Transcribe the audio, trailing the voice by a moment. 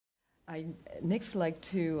I next like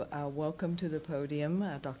to welcome to the podium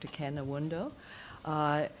Dr. Ken Awundo.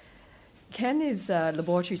 Ken is a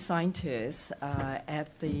laboratory scientist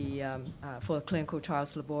at the for clinical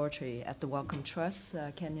trials laboratory at the Wellcome Trust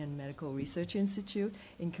Kenyan Medical Research Institute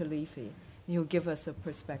in Kilifi. He'll give us a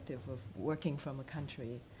perspective of working from a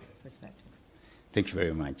country perspective. Thank you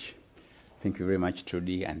very much. Thank you very much,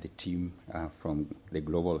 Trudy, and the team from the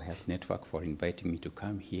Global Health Network for inviting me to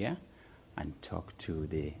come here and talk to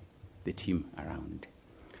the team around.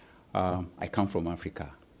 I come from Africa,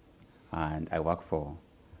 and I work for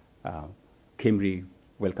KEMRI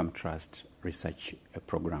Wellcome Trust research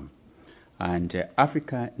program. And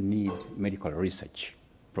Africa need medical research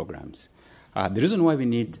programs. The reason why we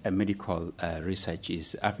need a medical research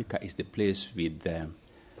is Africa is the place with,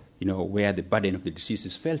 where the burden of the disease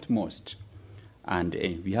is felt most. And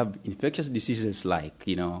we have infectious diseases like,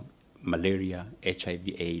 malaria,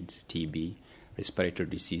 HIV/AIDS, TB, respiratory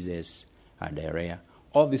diseases, diarrhea.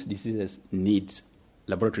 All these diseases needs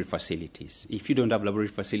laboratory facilities. If you don't have laboratory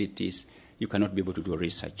facilities, you cannot be able to do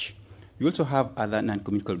research. We also have other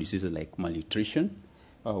non-communicable diseases like malnutrition,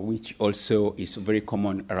 which also is very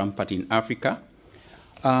common, rampant in Africa.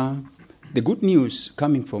 The good news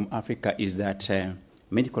coming from Africa is that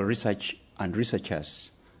medical research and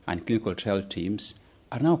researchers and clinical trial teams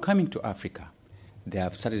are now coming to Africa. They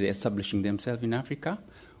have started establishing themselves in Africa.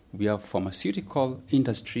 We have pharmaceutical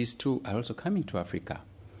industries too are also coming to Africa.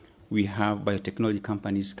 We have biotechnology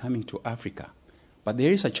companies coming to Africa. But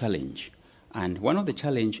there is a challenge. And one of the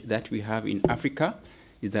challenges that we have in Africa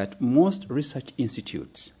is that most research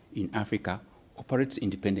institutes in Africa operates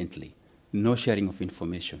independently, no sharing of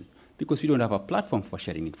information, because we don't have a platform for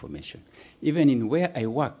sharing information. Even in where I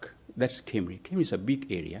work, that's KEMRI. KEMRI is a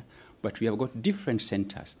big area, but we have got different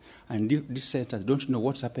centers, and these centers don't know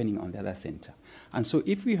what's happening on the other center. And so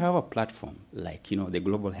if we have a platform like, the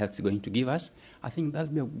Global Health is going to give us, I think that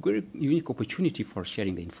will be a very unique opportunity for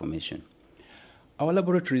sharing the information. Our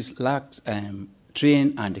laboratories lack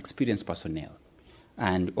trained and experienced personnel,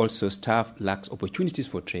 and also staff lacks opportunities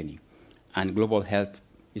for training, and Global Health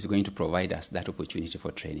is going to provide us that opportunity for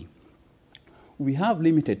training. We have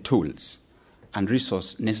limited tools and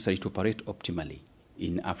resources necessary to operate optimally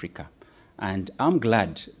in Africa. And I'm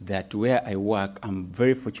glad that where I work, I'm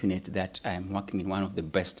very fortunate that I'm working in one of the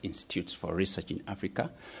best institutes for research in Africa.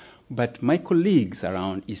 But my colleagues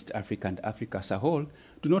around East Africa and Africa as a whole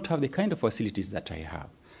do not have the kind of facilities that I have.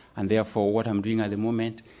 And therefore, what I'm doing at the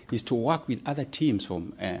moment is to work with other teams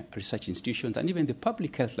from research institutions and even the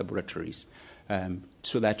public health laboratories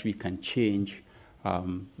so that we can change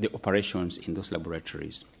the operations in those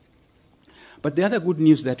laboratories. But the other good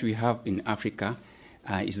news that we have in Africa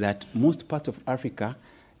is that most parts of Africa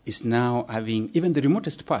is now having, even the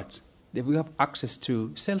remotest parts, that we have access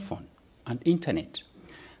to cell phone and internet,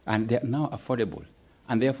 and they're now affordable.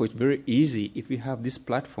 And therefore, it's very easy if we have this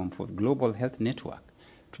platform for the Global Health Network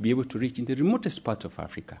to be able to reach in the remotest part of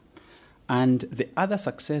Africa. And the other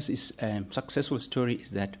successful story is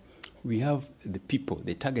that we have the people,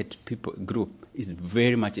 the target people group is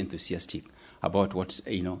very much enthusiastic about what's,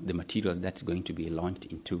 the materials that's going to be launched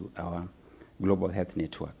into our Global Health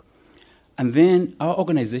Network. And then our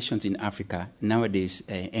organizations in Africa nowadays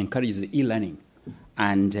encourage the e-learning.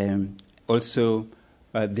 And also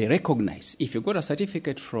they recognize, if you got a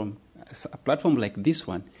certificate from a platform like this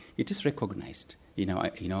one, it is recognized in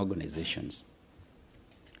our organizations.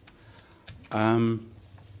 So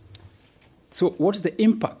what's the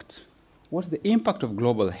impact? What's the impact of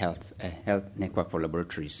Global Health Network for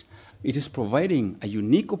Laboratories? It is providing a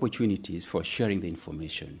unique opportunities for sharing the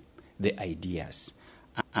information, the ideas,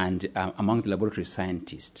 and among the laboratory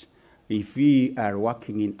scientists. If we are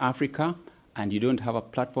working in Africa and you don't have a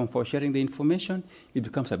platform for sharing the information, it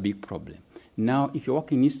becomes a big problem. Now, if you're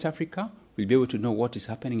working in East Africa, we'll be able to know what is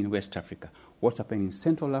happening in West Africa, what's happening in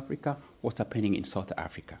Central Africa, what's happening in South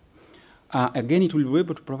Africa. Again, it will be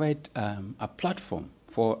able to provide a platform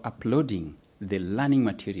for uploading the learning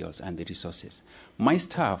materials and the resources. My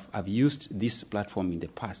staff have used this platform in the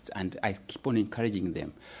past, and I keep on encouraging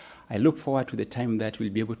them. I look forward to the time that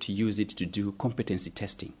we'll be able to use it to do competency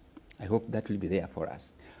testing. I hope that will be there for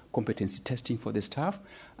us. Competency testing for the staff,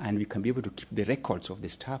 and we can be able to keep the records of the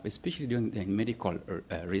staff, especially during the medical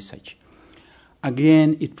research.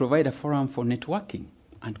 Again, it provides a forum for networking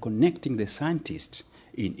and connecting the scientists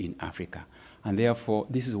in Africa. And therefore,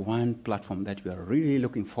 this is one platform that we are really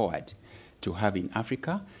looking forward to have in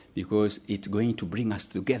Africa, because it's going to bring us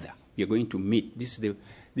together. We are going to meet. This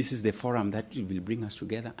is the forum that will bring us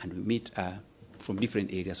together, and we meet from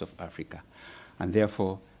different areas of Africa. And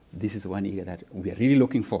therefore, this is one area that we are really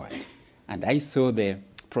looking forward. And I saw the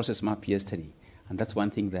process map yesterday, And that's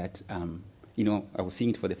one thing that, you know, I was seeing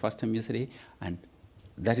it for the first time yesterday, and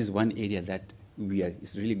that is one area that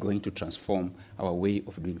is really going to transform our way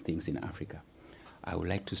of doing things in Africa. I would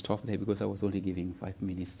like to stop there because I was only giving 5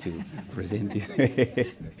 minutes to present this.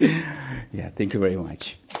 Yeah, thank you very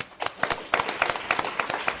much.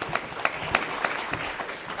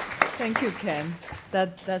 Thank you, Ken.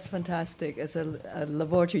 That's fantastic. As a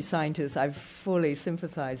laboratory scientist, I fully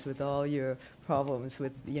sympathize with all your problems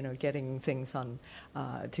with, you know, getting things on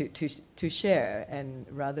to share, and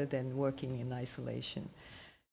rather than working in isolation.